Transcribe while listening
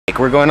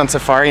We're going on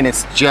safari and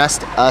it's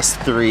just us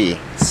three.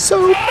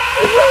 So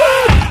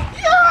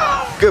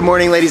good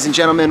morning, ladies and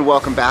gentlemen.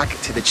 Welcome back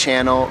to the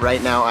channel.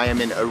 Right now I am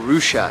in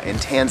Arusha in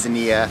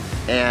Tanzania,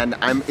 and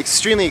I'm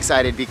extremely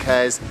excited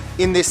because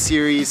in this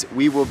series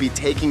we will be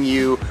taking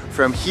you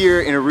from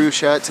here in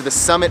Arusha to the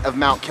summit of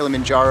Mount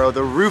Kilimanjaro,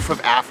 the roof of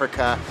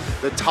Africa,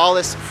 the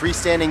tallest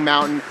freestanding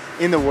mountain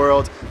in the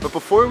world. But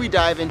before we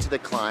dive into the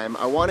climb,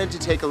 I wanted to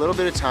take a little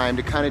bit of time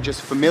to kind of just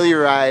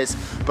familiarize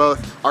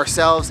both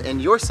ourselves and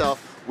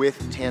yourself with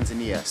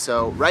Tanzania.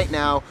 So right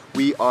now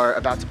we are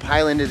about to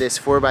pile into this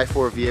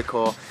 4x4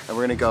 vehicle and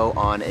we're gonna go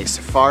on a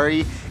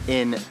safari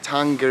in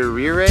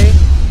Tarangire.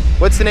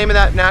 What's the name of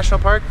that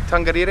national park?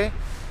 Tarangire?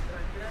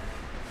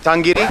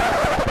 Tarangire.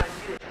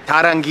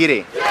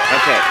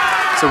 Okay.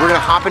 So we're gonna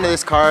hop into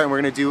this car and we're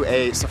gonna do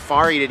a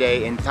safari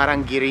today in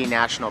Tarangire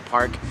National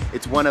Park.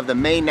 It's one of the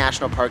main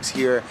national parks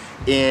here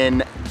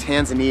in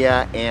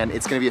Tanzania, and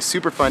it's gonna be a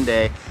super fun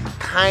day.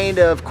 Kind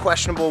of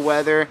questionable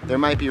weather. There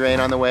might be rain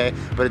on the way,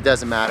 but it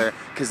doesn't matter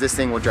because this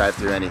thing will drive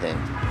through anything.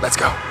 Let's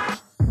go.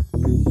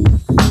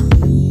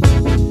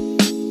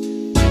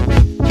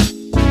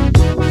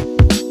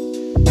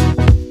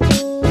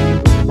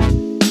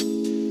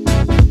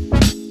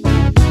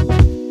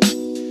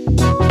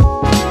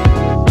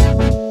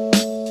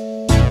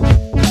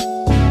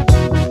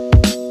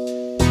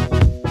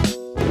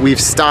 We've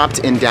stopped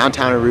in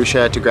downtown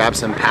Arusha to grab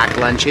some packed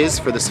lunches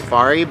for the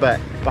safari, but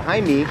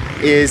behind me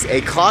is a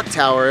clock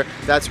tower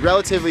that's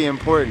relatively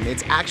important.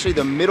 It's actually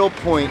the middle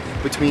point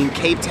between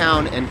Cape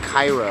Town and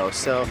Cairo.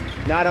 So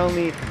not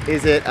only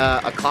is it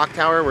a clock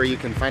tower where you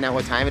can find out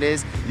what time it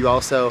is, you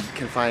also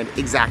can find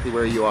exactly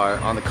where you are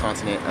on the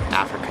continent of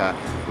Africa,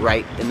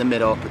 right in the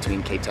middle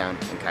between Cape Town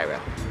and Cairo.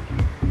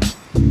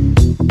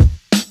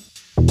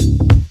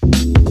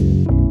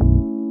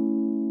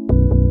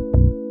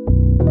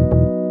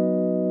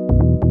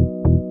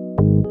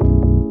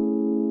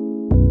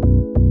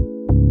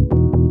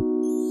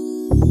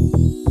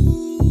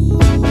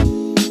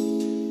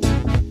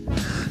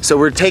 So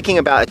we're taking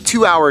about a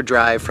 2-hour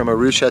drive from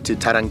Arusha to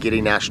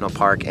Tarangire National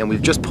Park, and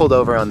we've just pulled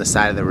over on the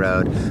side of the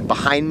road.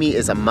 Behind me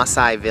is a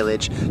Maasai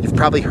village. You've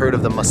probably heard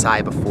of the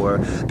Maasai before.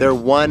 They're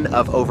one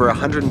of over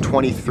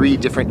 123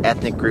 different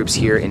ethnic groups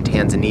here in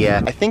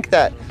Tanzania. I think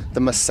that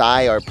the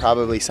Maasai are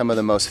probably some of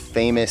the most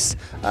famous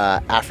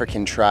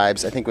African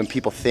tribes. I think when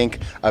people think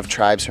of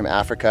tribes from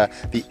Africa,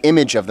 the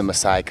image of the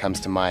Maasai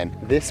comes to mind.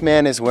 This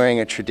man is wearing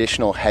a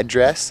traditional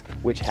headdress,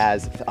 which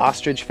has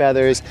ostrich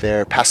feathers.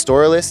 They're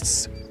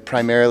pastoralists,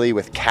 primarily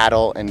with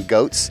cattle and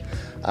goats,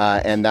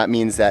 and that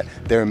means that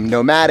they're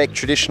nomadic,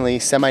 traditionally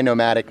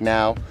semi-nomadic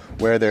now,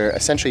 where they're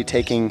essentially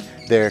taking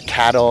their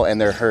cattle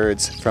and their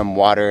herds from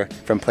water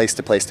from place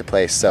to place to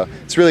place. So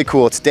it's really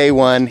cool. It's day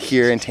one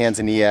here in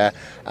Tanzania.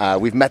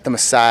 We've met the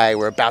Maasai,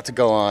 we're about to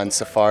go on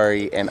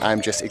safari, and I'm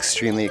just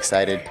extremely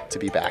excited to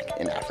be back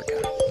in Africa.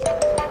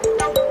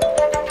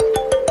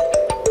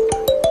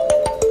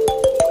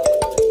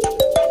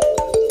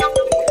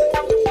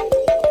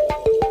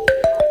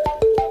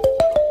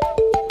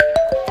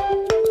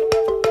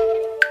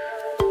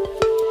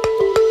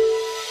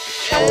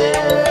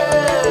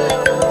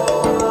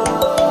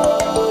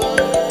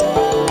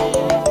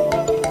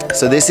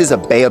 So this is a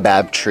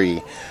baobab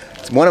tree.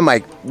 It's one of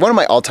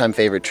my all-time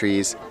favorite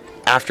trees,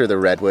 after the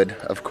redwood,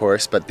 of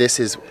course, but this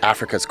is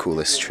Africa's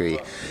coolest tree.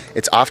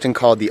 It's often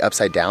called the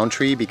upside down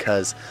tree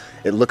because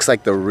it looks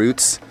like the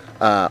roots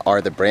are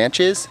the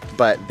branches,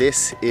 but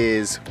this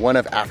is one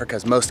of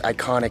Africa's most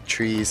iconic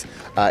trees.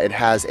 It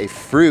has a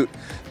fruit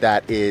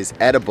that is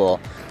edible.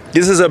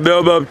 This is a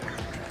baobab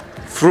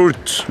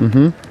fruit,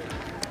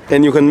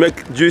 and you can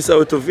make juice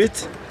out of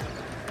it,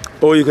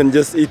 or you can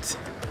just eat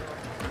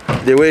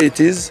the way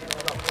it is.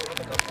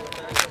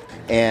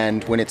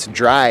 And when it's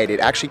dried, it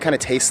actually kind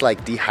of tastes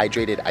like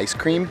dehydrated ice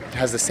cream. It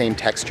has the same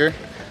texture,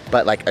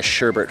 but like a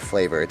sherbet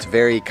flavor. It's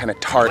very kind of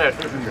tart.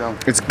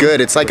 It's good.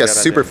 It's like a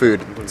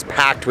superfood. It's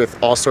packed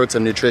with all sorts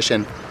of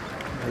nutrition.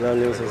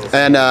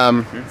 And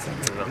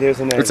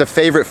it's a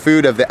favorite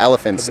food of the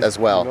elephants as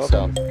well.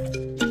 So.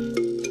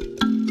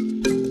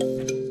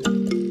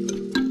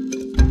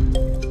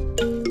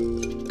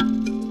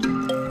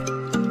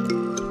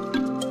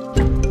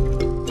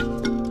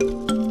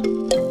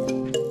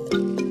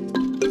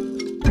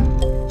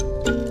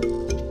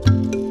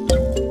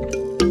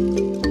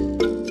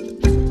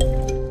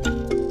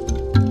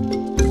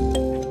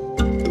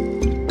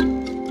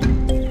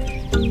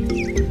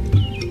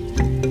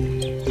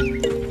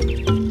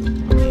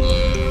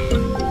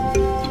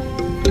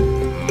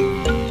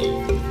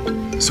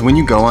 So when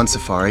you go on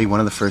safari, one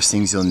of the first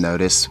things you'll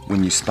notice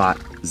when you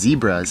spot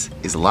zebras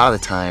is a lot of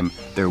the time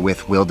they're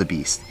with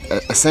wildebeest.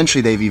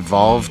 Essentially, they've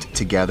evolved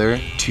together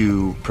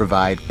to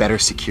provide better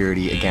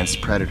security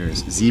against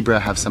predators. Zebra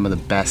have some of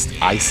the best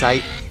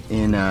eyesight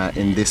in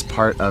this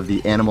part of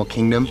the animal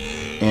kingdom,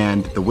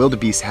 and the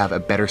wildebeest have a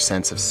better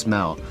sense of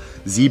smell.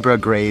 Zebra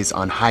graze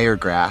on higher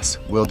grass,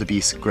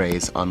 wildebeest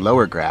graze on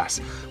lower grass,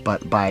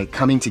 but by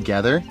coming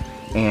together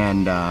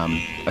and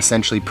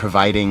essentially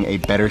providing a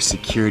better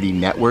security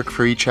network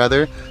for each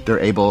other, they're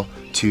able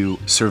to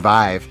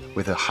survive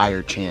with a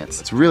higher chance.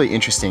 It's really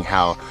interesting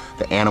how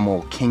the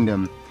animal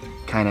kingdom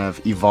kind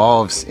of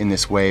evolves in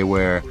this way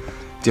where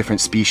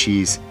different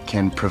species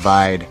can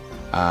provide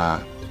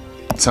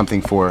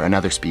something for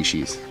another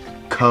species.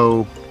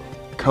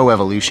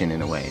 Co-evolution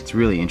in a way. It's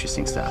really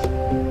interesting stuff.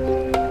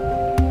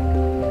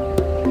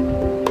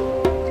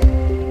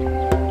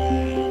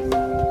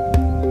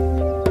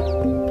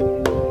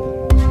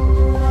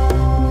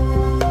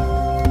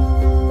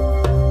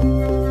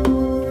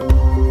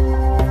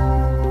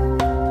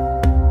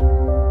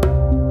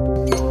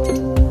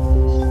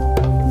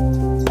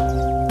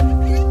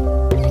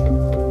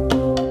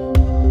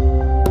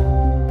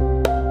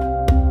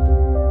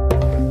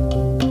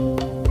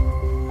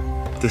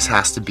 This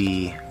has to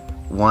be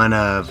one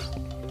of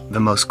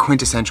the most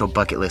quintessential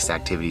bucket list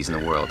activities in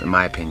the world, in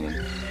my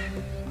opinion.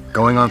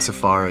 Going on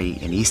safari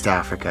in East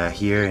Africa,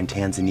 here in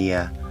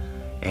Tanzania,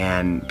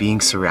 and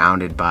being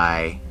surrounded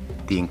by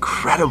the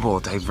incredible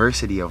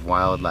diversity of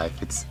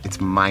wildlife, it's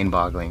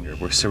mind-boggling.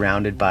 We're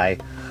surrounded by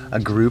a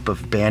group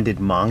of banded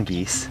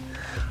mongoose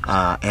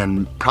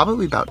and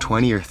probably about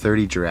 20 or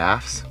 30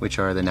 giraffes, which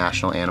are the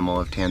national animal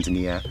of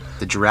Tanzania.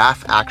 The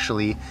giraffe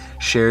actually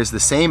shares the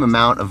same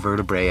amount of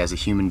vertebrae as a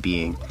human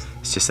being.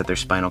 It's just that their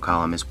spinal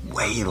column is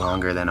way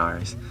longer than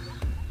ours.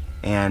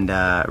 And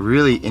a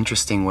really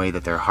interesting way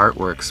that their heart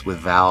works with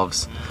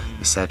valves.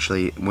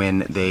 Essentially,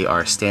 when they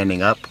are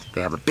standing up,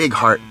 they have a big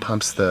heart,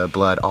 pumps the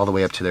blood all the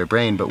way up to their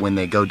brain, but when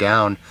they go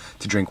down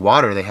to drink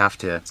water, they have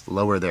to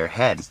lower their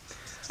head.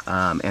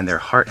 And their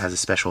heart has a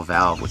special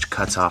valve which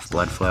cuts off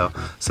blood flow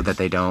so that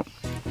they don't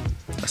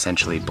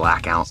essentially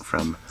black out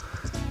from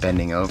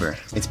bending over.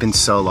 It's been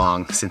so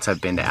long since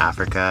I've been to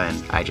Africa,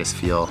 and I just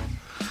feel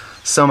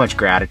so much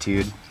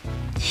gratitude.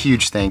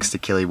 Huge thanks to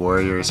Kili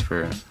Warriors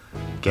for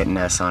getting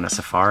us on a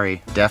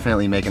safari.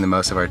 Definitely making the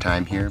most of our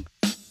time here.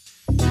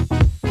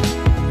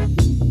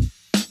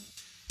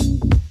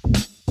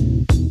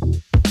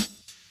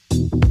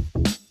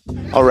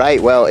 All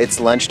right, well, it's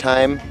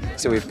lunchtime,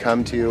 so we've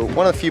come to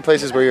one of the few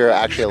places where you're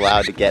actually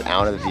allowed to get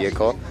out of the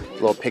vehicle. A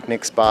little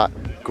picnic spot,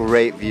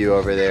 great view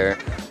over there.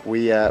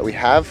 We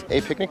have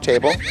a picnic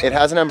table. It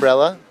has an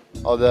umbrella,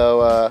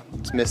 although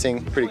it's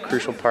missing a pretty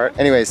crucial part.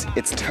 Anyways,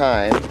 it's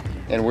time,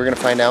 and we're gonna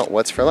find out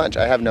what's for lunch.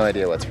 I have no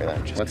idea what's for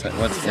lunch. What's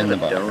in the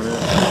box?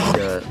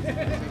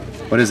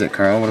 What is it,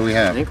 Carl? What do we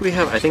have? I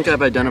think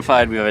we've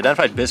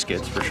identified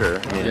biscuits for sure.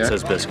 I mean, yeah. It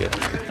says biscuit.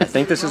 I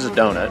think this is a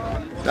donut.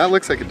 That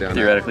looks like a donut.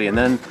 Theoretically, and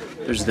then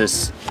there's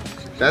this.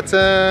 That's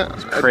a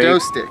dough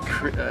stick.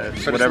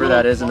 Whatever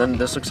that is, and then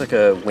this looks like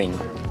a wing.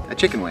 A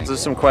chicken wing. There's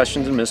some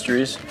questions and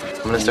mysteries.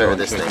 I'm gonna start with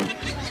this thing.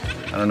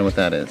 I don't know what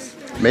that is.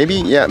 Maybe,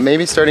 yeah,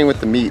 maybe starting with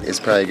the meat is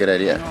probably a good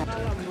idea.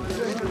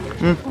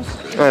 Oh,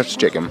 that's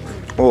chicken.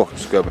 Oh,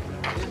 it's good.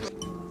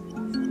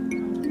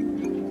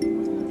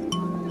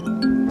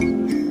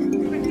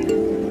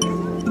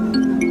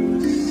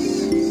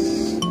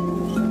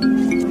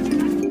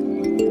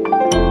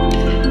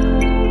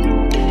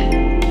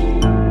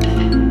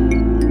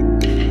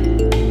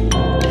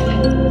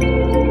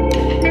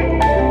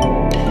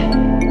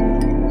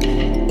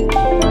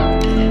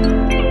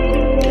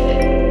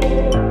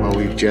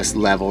 Just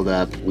leveled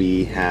up.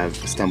 We have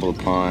stumbled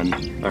upon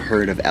a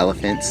herd of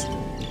elephants,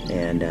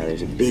 and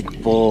there's a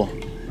big bull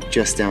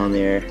just down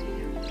there.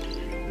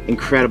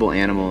 Incredible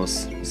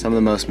animals, some of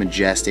the most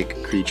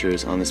majestic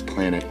creatures on this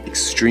planet.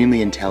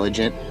 Extremely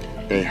intelligent.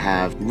 They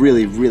have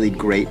really, really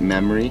great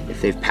memory.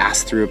 If they've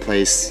passed through a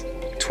place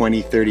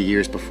 20, 30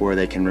 years before,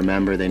 they can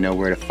remember, they know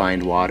where to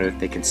find water.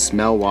 They can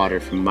smell water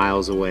from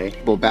miles away.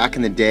 Well, back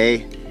in the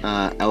day,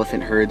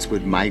 elephant herds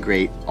would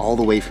migrate all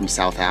the way from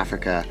South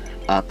Africa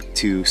up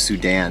to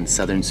Sudan,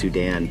 southern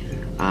Sudan,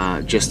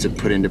 just to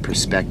put into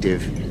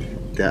perspective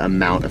the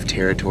amount of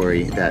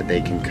territory that they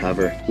can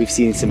cover. We've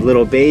seen some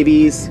little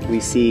babies. We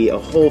see a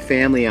whole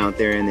family out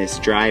there in this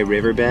dry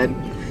riverbed,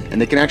 and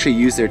they can actually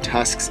use their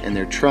tusks and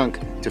their trunk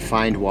to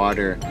find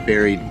water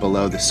buried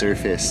below the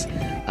surface.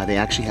 They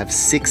actually have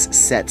 6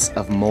 sets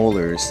of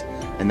molars,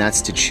 and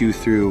that's to chew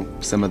through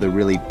some of the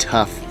really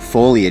tough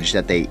foliage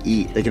that they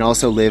eat. They can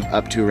also live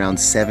up to around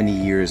 70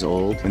 years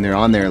old. When they're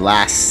on their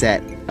last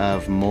set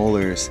of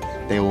molars,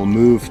 they will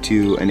move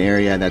to an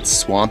area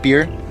that's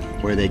swampier,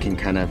 where they can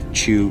kind of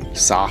chew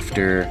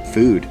softer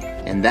food.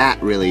 And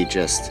that really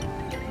just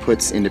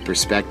puts into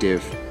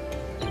perspective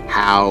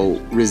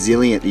how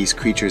resilient these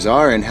creatures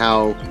are and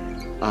how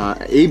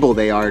able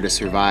they are to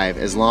survive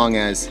as long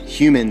as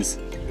humans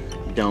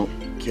don't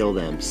kill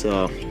them.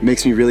 So it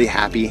makes me really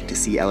happy to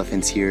see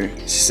elephants here.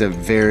 It's just a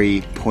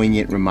very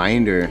poignant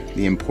reminder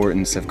the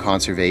importance of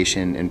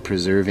conservation and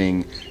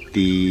preserving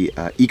the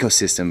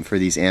ecosystem for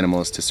these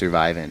animals to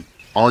survive in.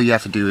 All you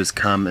have to do is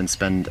come and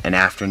spend an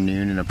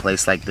afternoon in a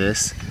place like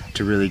this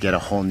to really get a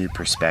whole new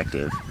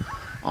perspective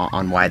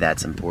on why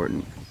that's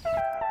important.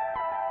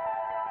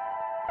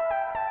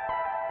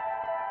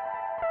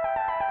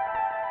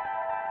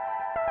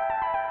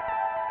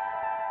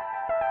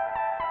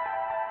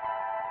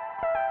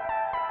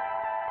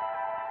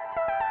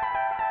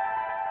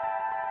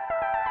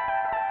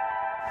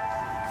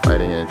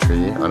 sitting in a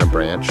tree on a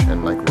branch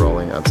and like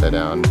rolling upside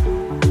down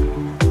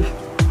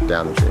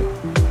the tree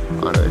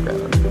onto the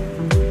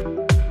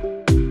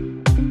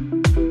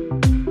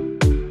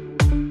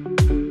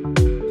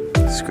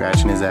ground.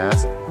 Scratching his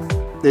ass.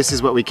 This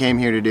is what we came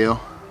here to do.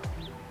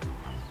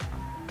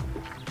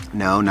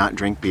 No, not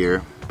drink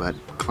beer, but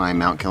climb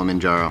Mount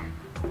Kilimanjaro.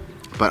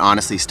 But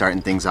honestly,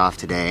 starting things off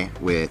today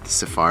with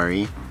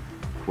safari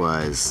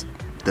was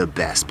the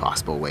best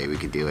possible way we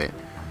could do it.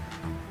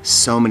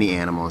 So many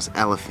animals: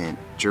 elephant,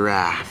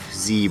 giraffe,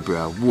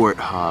 zebra,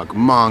 warthog,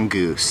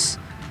 mongoose,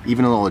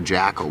 even a little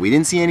jackal. We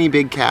didn't see any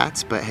big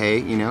cats, but hey,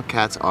 you know,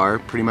 cats are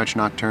pretty much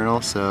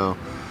nocturnal, so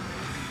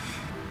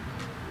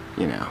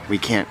you know, we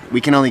can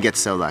only get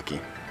so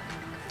lucky.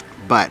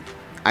 But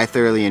I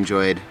thoroughly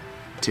enjoyed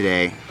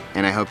today,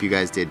 and I hope you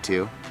guys did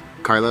too.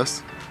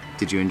 Carlos,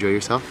 did you enjoy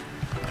yourself?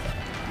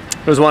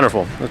 It was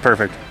wonderful. It was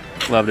perfect.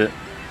 Loved it.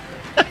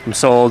 I'm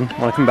sold.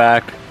 Want to come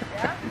back.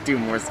 Do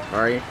more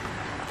safari?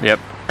 Yep.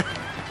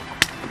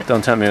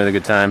 Don't tempt me with a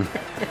good time.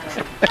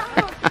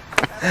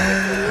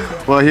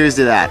 Well, here's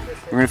to that.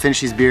 We're gonna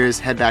finish these beers,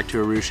 head back to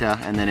Arusha,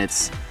 and then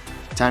it's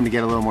time to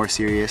get a little more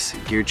serious.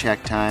 Gear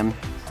check time.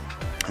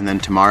 And then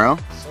tomorrow,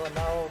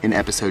 in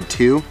episode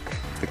 2,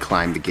 the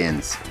climb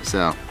begins.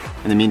 So,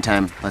 in the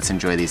meantime, let's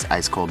enjoy these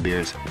ice cold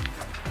beers.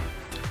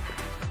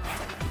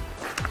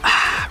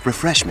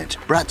 Refreshment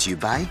brought to you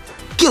by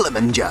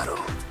Kilimanjaro.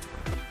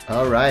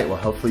 All right, well,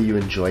 hopefully you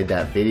enjoyed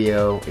that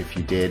video. If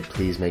you did,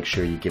 please make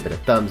sure you give it a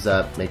thumbs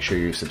up. Make sure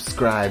you're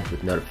subscribed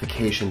with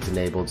notifications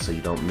enabled so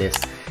you don't miss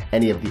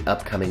any of the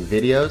upcoming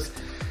videos.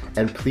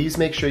 And please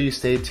make sure you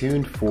stay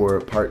tuned for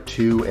part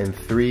 2 and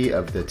 3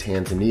 of the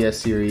Tanzania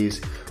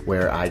series,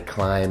 where I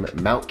climb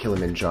Mount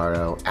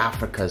Kilimanjaro,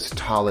 Africa's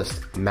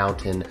tallest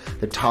mountain,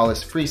 the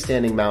tallest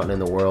freestanding mountain in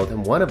the world,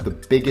 and one of the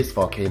biggest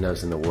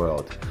volcanoes in the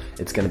world.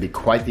 It's going to be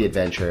quite the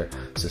adventure,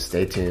 so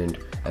stay tuned.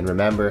 And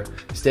remember,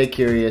 stay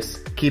curious,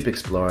 keep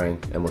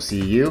exploring, and we'll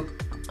see you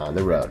on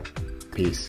the road. Peace.